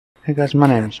Hey guys, my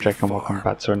name is Jake and welcome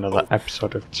back to another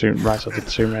episode of Rise of the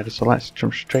Tomb Raider. So let's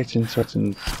jump straight into it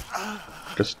and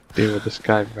just deal with this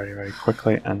guy very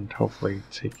quickly and hopefully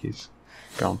Tiki's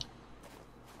gone.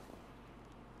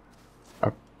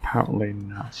 Apparently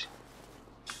not.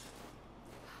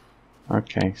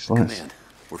 Okay, so let's... Command,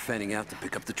 we're fanning out to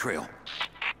pick up the trail.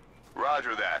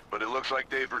 Roger that, but it looks like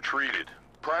they've retreated.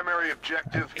 Primary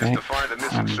objective Okay, is to find the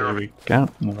missing and there servant. we go,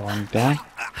 another one down.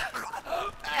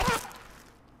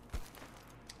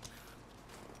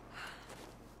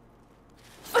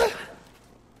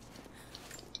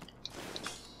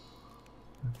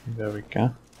 There we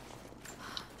go.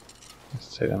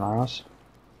 Let's take them arrows.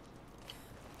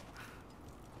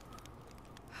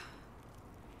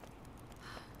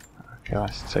 Okay,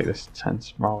 let's take this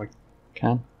tent while we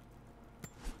can.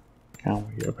 Can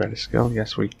we upgrade a skill?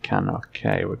 Yes, we can.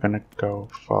 Okay, we're gonna go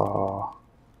for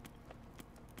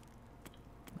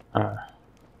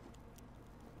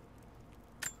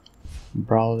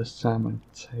brawl this time and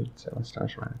take it. Let's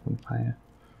start running from fire.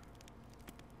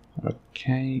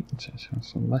 Okay, so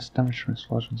some less damage from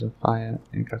explosions of fire.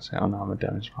 You got to say unarmored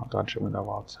damage while dodging with a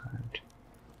wild timed.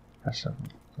 Press the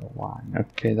Y.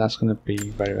 Okay, that's going to be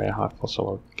very helpful, so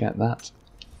we'll get that.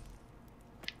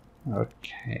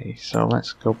 Okay, so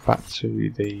let's go back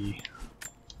to the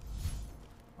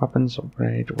weapons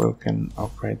upgrade. We can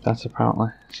upgrade that apparently.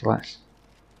 So let's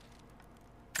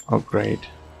upgrade.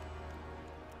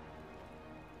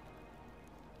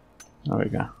 There we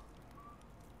go.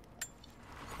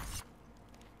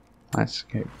 Let's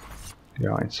keep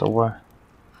going. So we're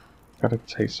gotta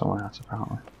take someone out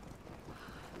apparently.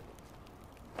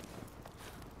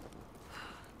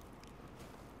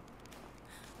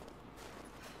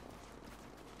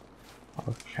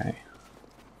 Okay.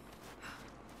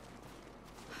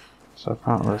 So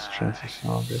apparently there's Trinity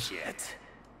soldiers.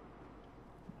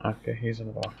 Okay, here's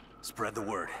another one. Spread the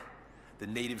word. The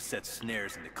natives set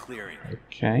snares in the clearing.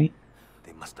 Okay.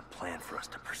 They must have planned for us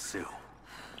to pursue.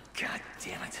 God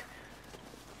damn it.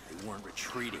 They weren't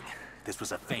retreating. This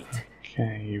was a feint.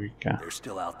 Okay, here we go. They're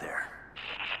still out there.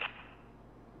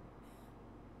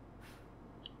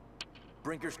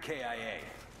 Brinker's KIA.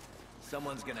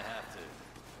 Someone's gonna have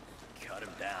to cut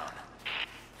him down.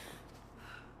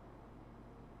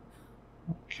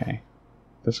 Okay.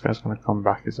 This guy's gonna come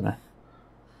back, isn't he?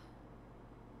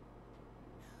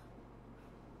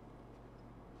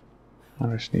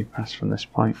 I just need pass from this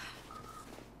point.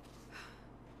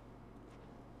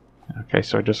 Okay,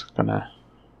 so we're just gonna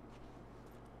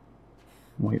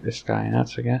wait this guy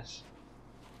out, I guess.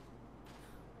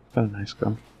 Got a nice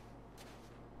gun.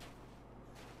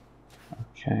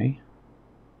 Okay.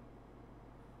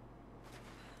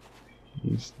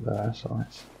 He's there, so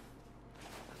let's...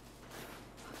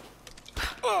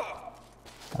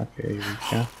 Okay, here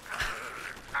we go.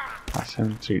 That's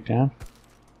him 2 down.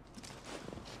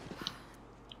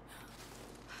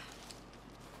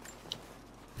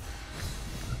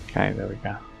 Okay, there we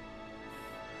go.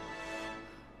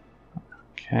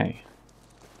 Okay.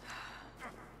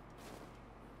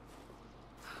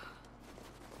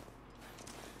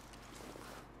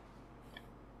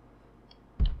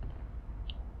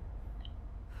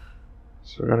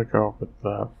 So we gotta go with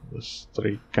there's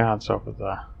 3 guards over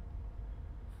there.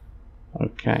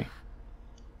 Okay.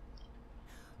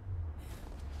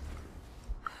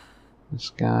 This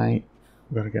guy,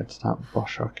 we gotta get to that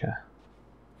bush, okay.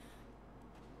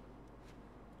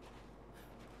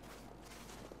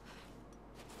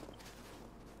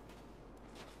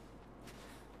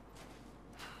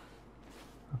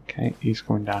 Okay, he's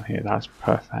going down here, that's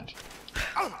perfect.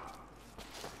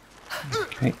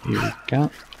 Okay, here we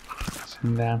go. Let's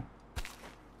him down.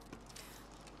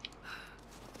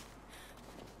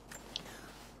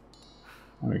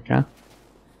 There we go.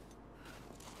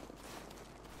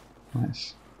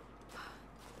 Nice.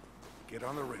 Get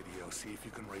on the radio, see if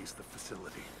you can raise the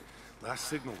facility. Last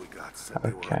signal we got said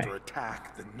they were under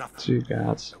attack, then nothing. 2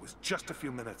 guards. That was just a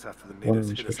few minutes after the One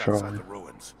natives of hit them's us outside patrolling. the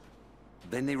ruins.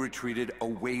 Then they retreated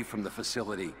away from the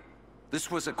facility.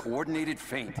 This was a coordinated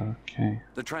feint. Okay.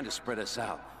 They're trying to spread us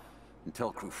out.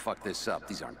 Until crew fuck this up,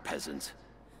 these aren't peasants.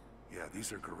 Yeah,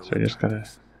 these are guerrilla So you just gotta...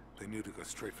 tactics. They knew to go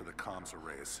straight for the comms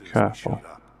array as soon as Careful. we showed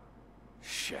up.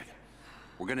 Shit.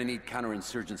 We're gonna need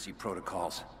counterinsurgency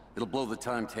protocols. It'll blow the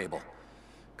timetable.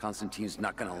 Constantine's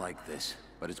not gonna like this,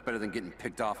 but it's better than getting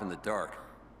picked off in the dark.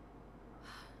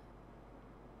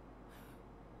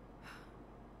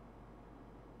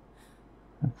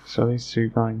 So these 2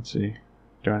 going to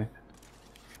do anything?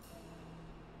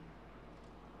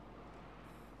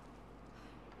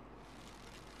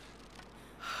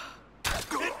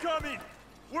 Incoming!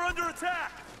 We're under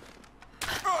attack!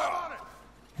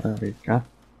 There we go.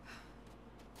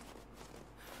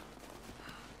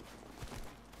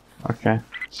 Okay,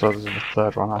 so there's a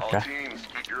third one, All okay. teams,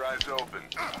 keep your eyes open.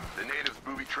 The natives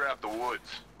booby-trap the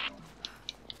woods.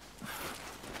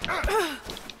 I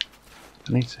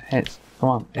need to hit. Come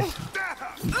on, hit.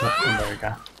 There we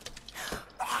go.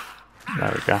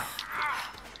 There we go.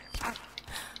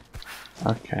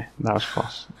 Okay, that was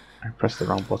close. I pressed the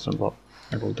wrong button, but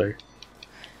it will do.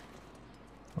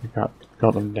 We got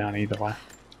them down either way.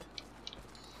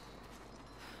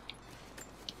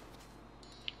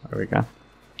 There we go.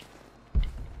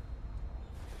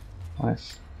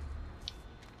 Nice.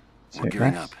 We're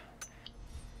gearing up.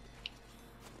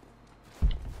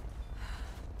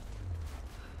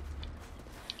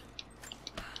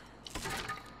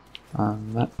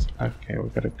 And that's okay.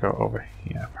 We've got to go over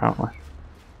here apparently.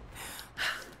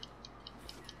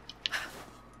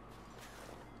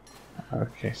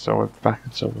 Okay, so we're back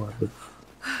into where the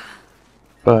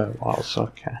bird was.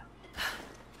 Okay.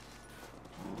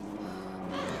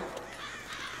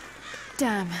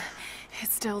 Damn,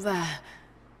 it's still there.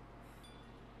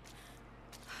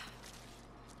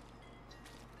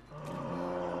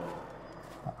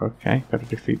 Okay, got to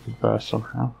defeat the bird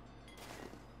somehow.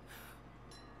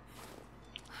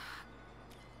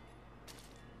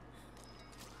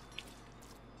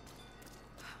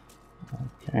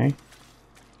 Okay.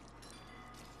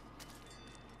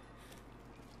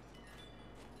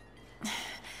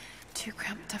 Too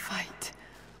cramped to fight.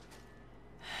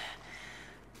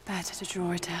 Better to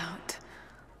draw it out.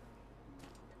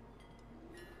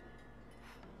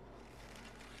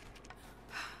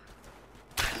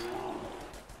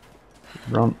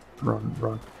 Run, run,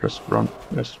 run. Just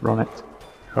run it.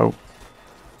 Go.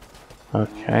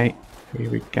 Okay, here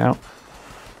we go.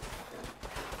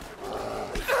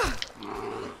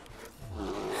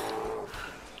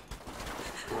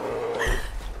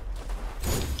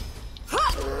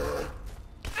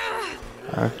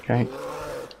 Okay.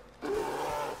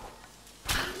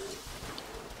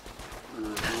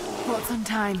 What's on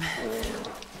time?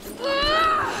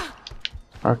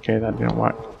 Okay, that didn't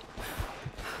work.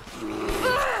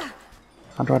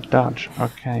 How do I dodge?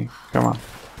 Okay, come on.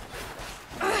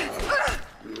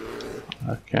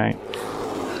 Okay.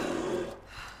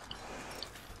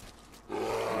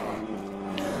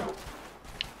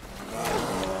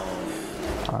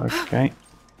 Okay.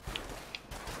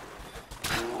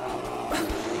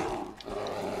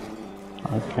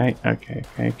 Okay, okay,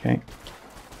 okay, okay.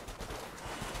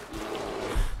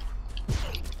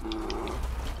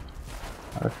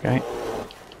 Okay.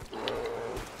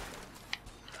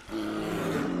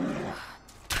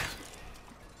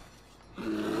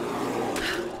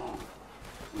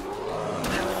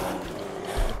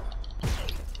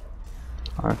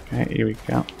 Okay, here we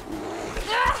go.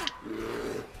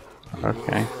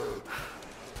 Okay.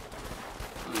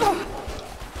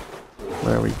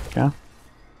 There we go.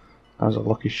 That was a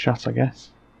lucky shot, I guess.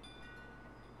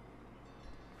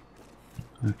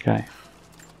 Okay.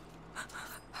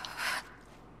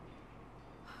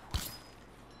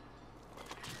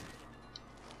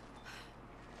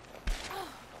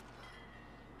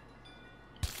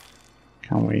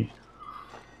 Can we?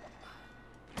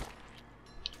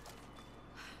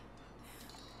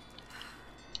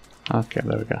 Okay,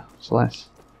 there we go. So let's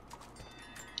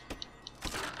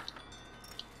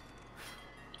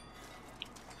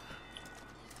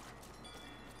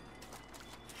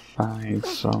find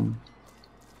some.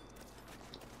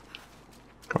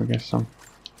 Can we get some?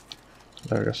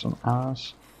 There we go, some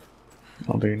R's.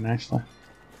 That'll do nicely.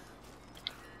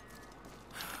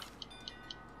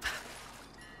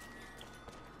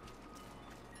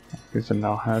 These are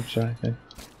no herbs or anything.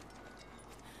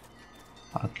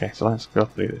 Okay, so let's go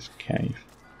through this cave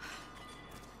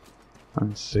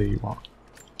and see what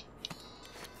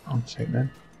I'll take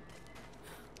then.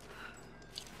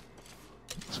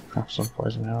 Let's craft some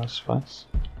poison arrows first.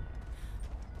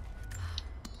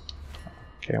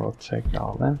 Okay, we'll take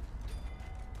all them.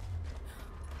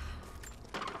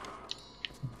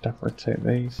 Definitely take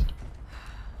these.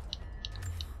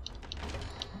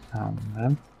 And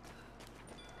them.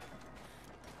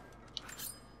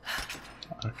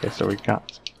 Okay, so we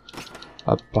got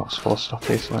a box full of stuff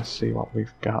here, so let's see what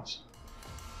we've got.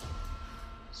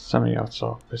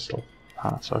 Semi-auto pistol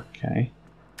parts, okay.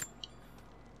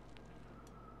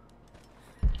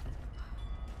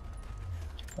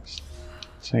 Let's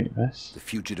take this. The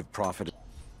fugitive prophet.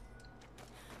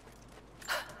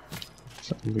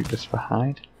 So loot this for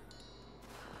hide.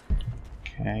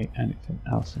 Okay, anything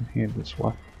else in here that's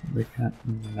worth looking at?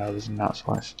 No, there's not,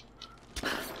 so let's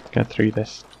get through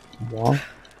this wall.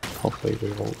 Hopefully we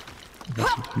will get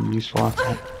something useful out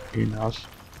of it. Who knows?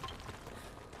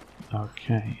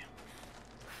 Okay.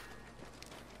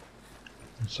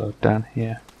 So down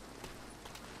here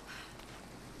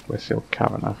Glacial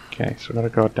cavern. Okay, so we've got to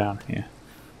go down here.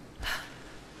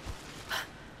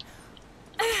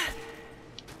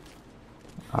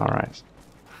 Alright.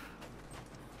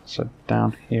 So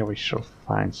down here we shall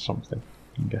find something,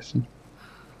 I'm guessing.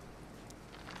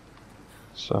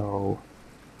 So...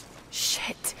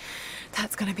 Shit.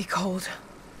 That's gonna be cold.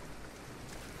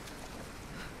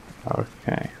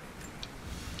 Okay.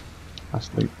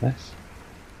 Let's loot this.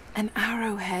 An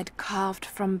arrowhead carved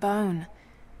from bone.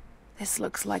 This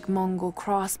looks like Mongol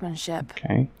craftsmanship.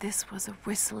 Okay. This was a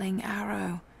whistling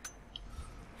arrow.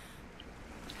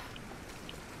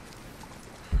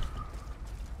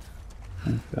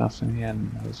 If that's in the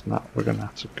end, there's not, we're going to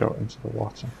have to go into the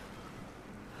water.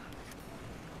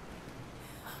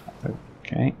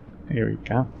 Okay, here we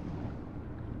go.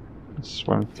 Let's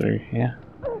swim through here.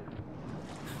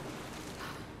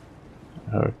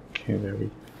 Okay, there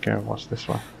we go. What's this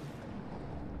one?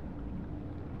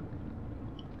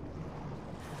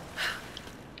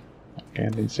 Okay, I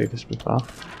didn't see this before.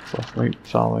 So let's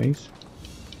loot all these.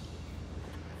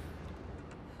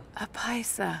 A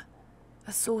paisa.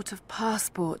 A sort of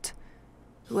passport.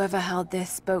 Whoever held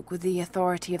this spoke with the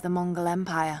authority of the Mongol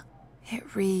Empire.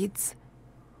 It reads,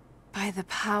 "By the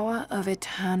power of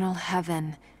eternal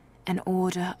heaven, an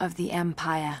order of the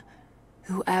Empire,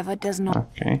 whoever does not..."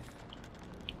 Okay.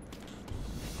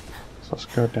 So let's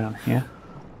go down here.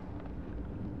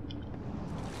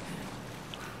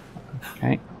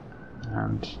 Okay.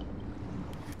 And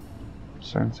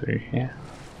swim through here.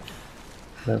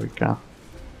 There we go.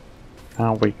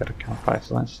 Now we got a campfire,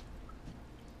 so let's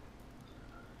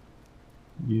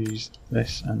use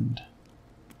this and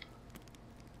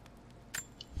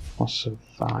for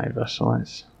survivor, so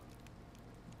let's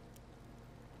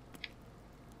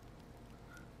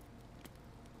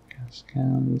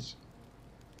scans.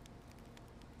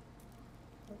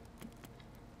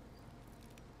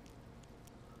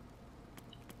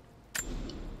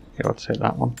 Okay, let's hit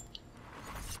that one.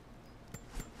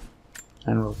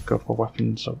 And we'll go for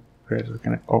weapons upgrades. We're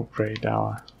going to upgrade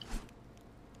our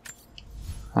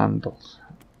handles.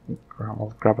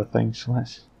 We'll grab a thing, so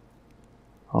let's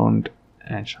honed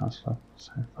edge transfer.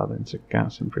 So further into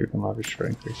gas, improving leverage for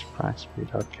increased price speed.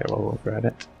 Okay, we'll upgrade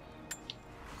it.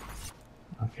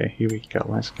 Okay, here we go.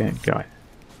 Let's get it going.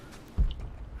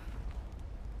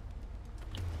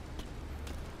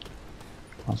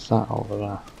 What's that over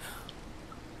there?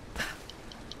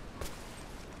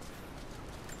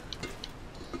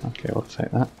 Okay, we'll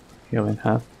take that. Healing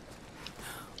herb.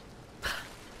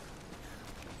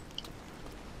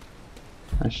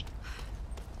 Let's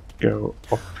go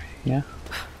up here.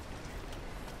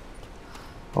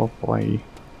 Hopefully.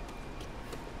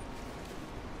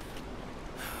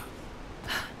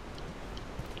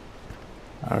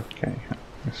 Okay,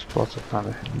 explores a kind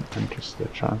of hidden entrance to the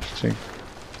charge too.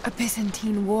 A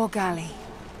Byzantine war galley.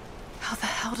 How the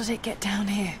hell did it get down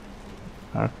here?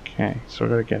 Okay, so we're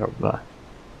gonna get up there.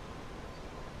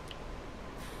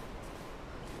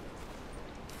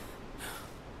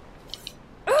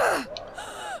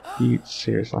 You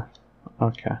seriously?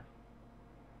 Okay.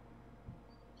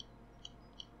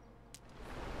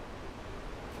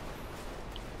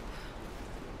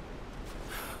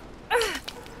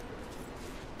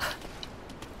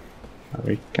 There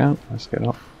we go. Let's get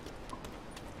up.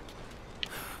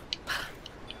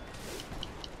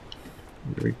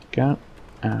 Here we go.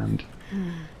 And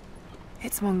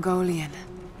It's Mongolian.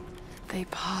 They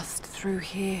passed through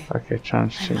here. okay,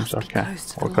 challenge They teams. must be Okay, close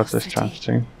to we'll the go lost to this city. challenge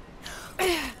team.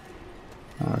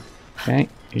 Okay,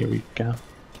 here we go.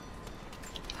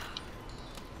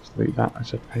 Let's leave that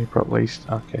as a paper at least.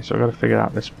 Okay, so we've got to figure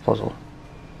out this puzzle.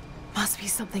 Must be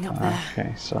something up there.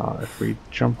 Okay, so if we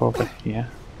jump over here.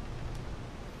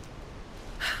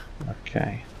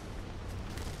 Okay.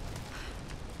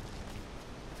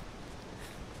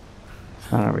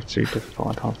 It's not going to be too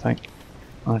difficult, I don't think.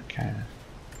 Okay.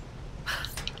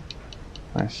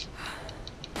 Nice.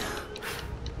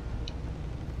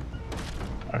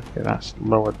 Okay, that's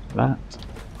lowered that.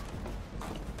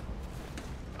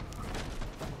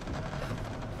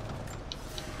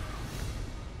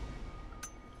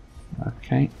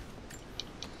 Okay.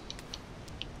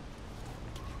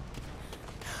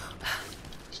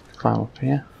 Let's climb up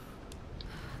here.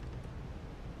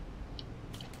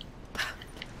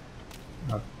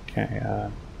 Okay,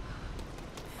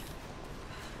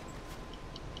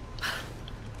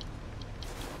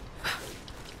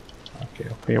 okay,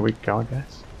 up here we go, I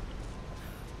guess.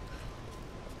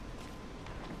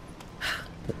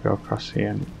 We'll go across here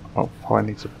and oh, I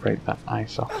need to break that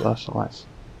ice off there, so let's.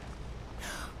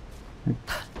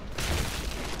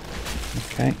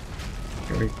 Okay,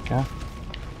 here we go.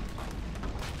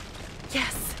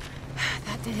 Yes,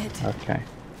 that did it. Okay.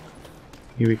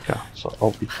 Here we go. So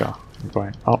up we go. We're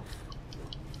going up.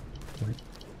 Wait.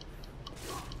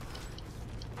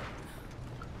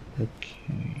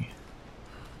 Okay.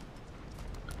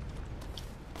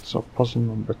 So puzzle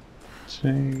number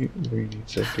 2, we need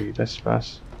to do this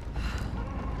first.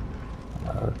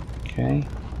 Okay.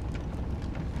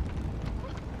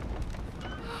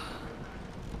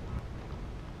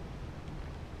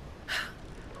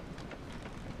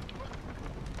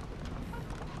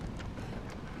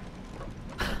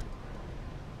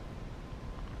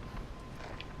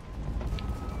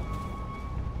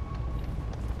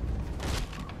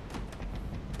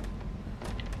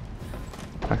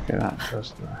 Okay, that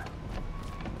goes there.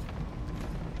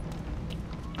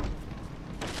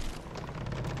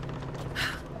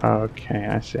 Okay,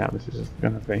 I see how this is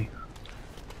going to be.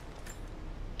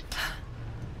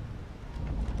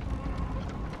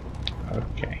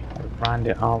 Okay, I've ran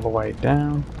it all the way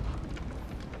down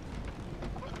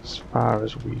as far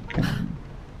as we can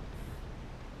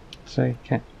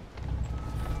take it.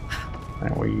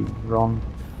 And we run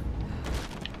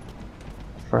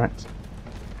for it.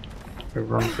 We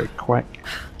run pretty quick.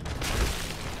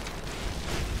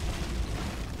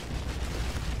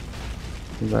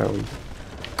 There we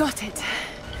Got it.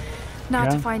 Now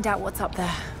to find out what's up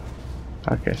there.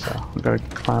 Okay, so I'm going to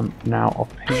climb now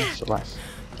up here, so let's...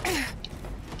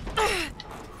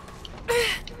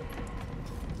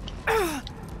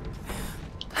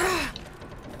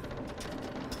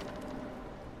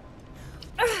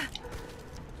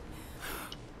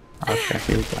 Okay,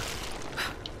 here we go.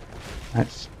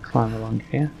 Let's climb along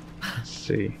here. Let's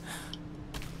see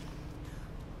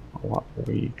what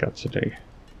we got to do.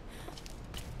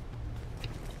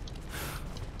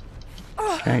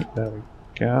 Okay, there we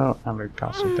go, and we've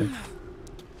got something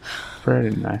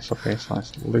pretty nice. Okay, so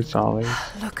let's loot all these.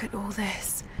 Look at all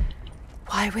this.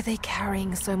 Why were they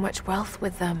carrying so much wealth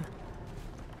with them?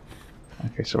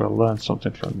 Okay, so we'll learn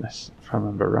something from this, if I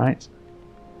remember right.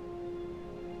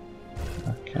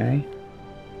 Okay.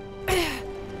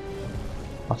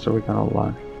 What are we going to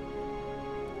learn?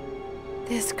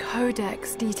 This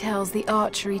codex details the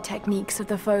archery techniques of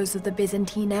the foes of the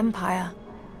Byzantine Empire.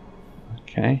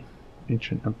 Okay.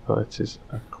 Ancient abilities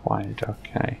acquired.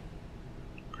 Okay.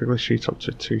 Quickly shoot up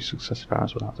to 2 successive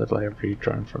arrows without the delay of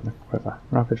redrawing from the quiver.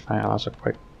 Rapid fire allows a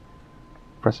quick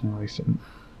press and release and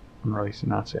arrow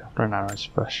after an arrow's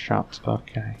first shot.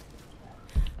 Okay.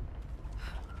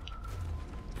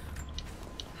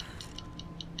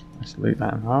 Let's loot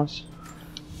that in ours.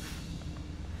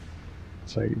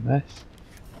 Take this.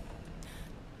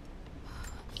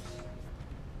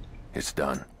 It's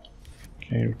done.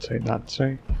 Okay, we'll take that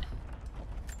too.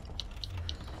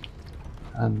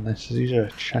 And this is usually a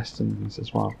chest in these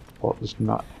as well, but there's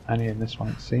not any in this one,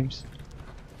 it seems.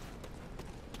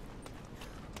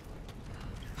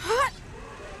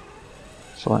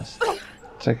 So let's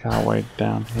take our way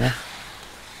down here.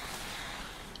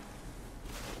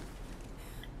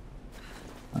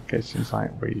 Okay, seems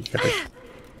like we gotta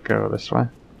go this way.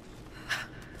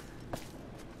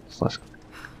 So let's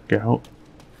go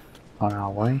on our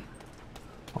way.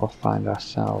 We'll find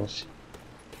ourselves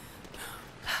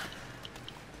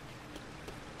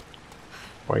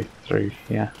way through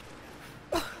here.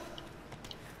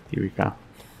 Here we go.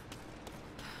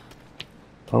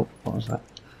 Oh, what was that?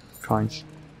 Coins.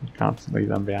 You can't leave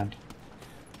them behind.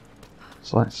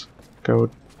 So let's go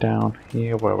down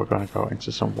here where we're going to go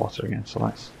into some water again. So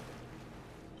let's...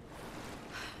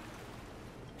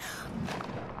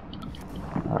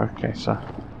 Okay, so...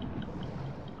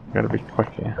 Gotta be quick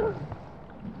here.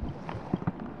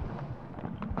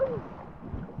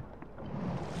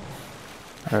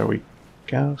 There we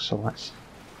go, so let's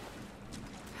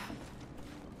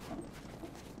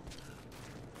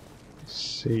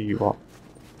see what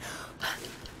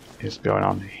is going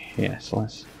on here. So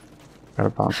let's gotta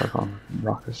bounce up on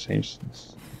rock. It seems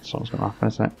something's gonna happen,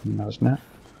 isn't it? No, it's not.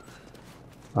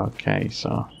 Okay,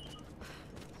 so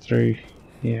through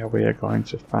here we are going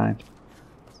to find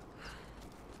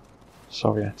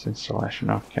Soviet installation.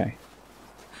 Okay,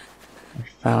 we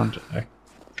found a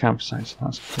campsite, so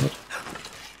that's good.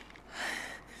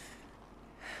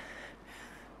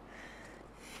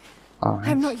 Right.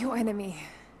 I'm not your enemy.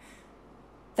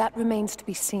 That remains to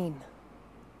be seen.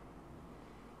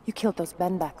 You killed those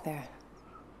men back there.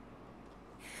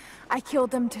 I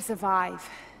killed them to survive.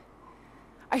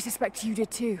 I suspect you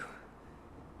did too.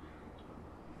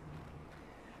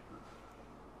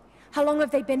 How long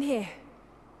have they been here?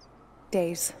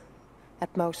 Days,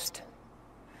 at most.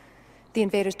 The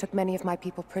invaders took many of my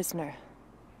people prisoner.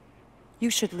 You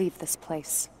should leave this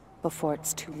place before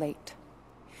it's too late.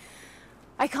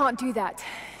 I can't do that.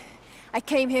 I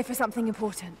came here for something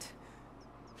important.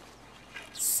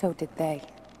 So did they.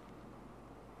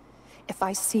 If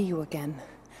I see you again,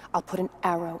 I'll put an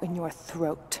arrow in your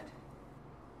throat.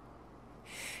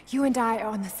 You and I are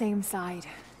on the same side.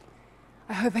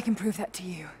 I hope I can prove that to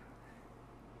you.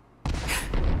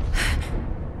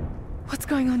 What's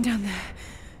going on down there?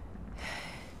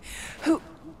 Who...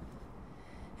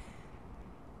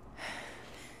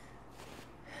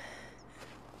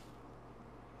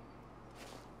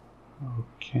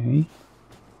 Okay.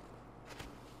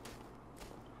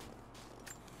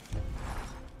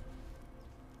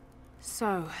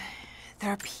 So,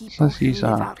 there are people who live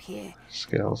out here.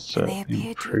 Skills to They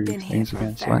appear to have improve been here things for a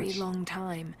against very less. long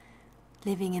time,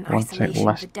 living in Won't take isolation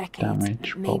less for decades,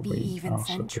 damage, maybe but we even also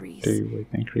could centuries. do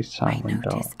with increased sound I window.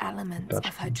 noticed elements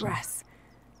of her dress,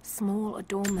 small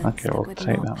adornments Okay, that we'll would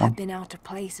take not that have one. been out of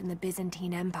place in the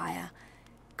Byzantine Empire.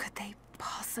 Could they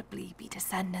possibly be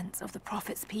descendants of the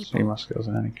Prophet's See people? more skills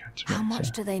in any category. How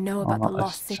much do they know about the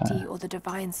lost city or the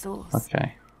divine source?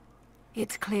 Okay.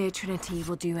 It's clear Trinity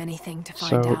will do anything to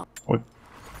find So out. we're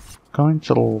going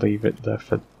to leave it there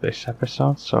for this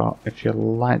episode. So if you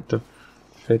liked the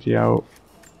video,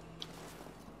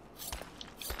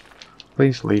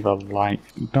 please leave a like.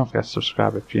 Don't forget to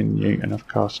subscribe if you're new, and of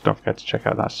course don't forget to check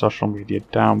out that social media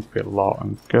down below.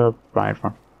 And goodbye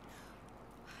everyone.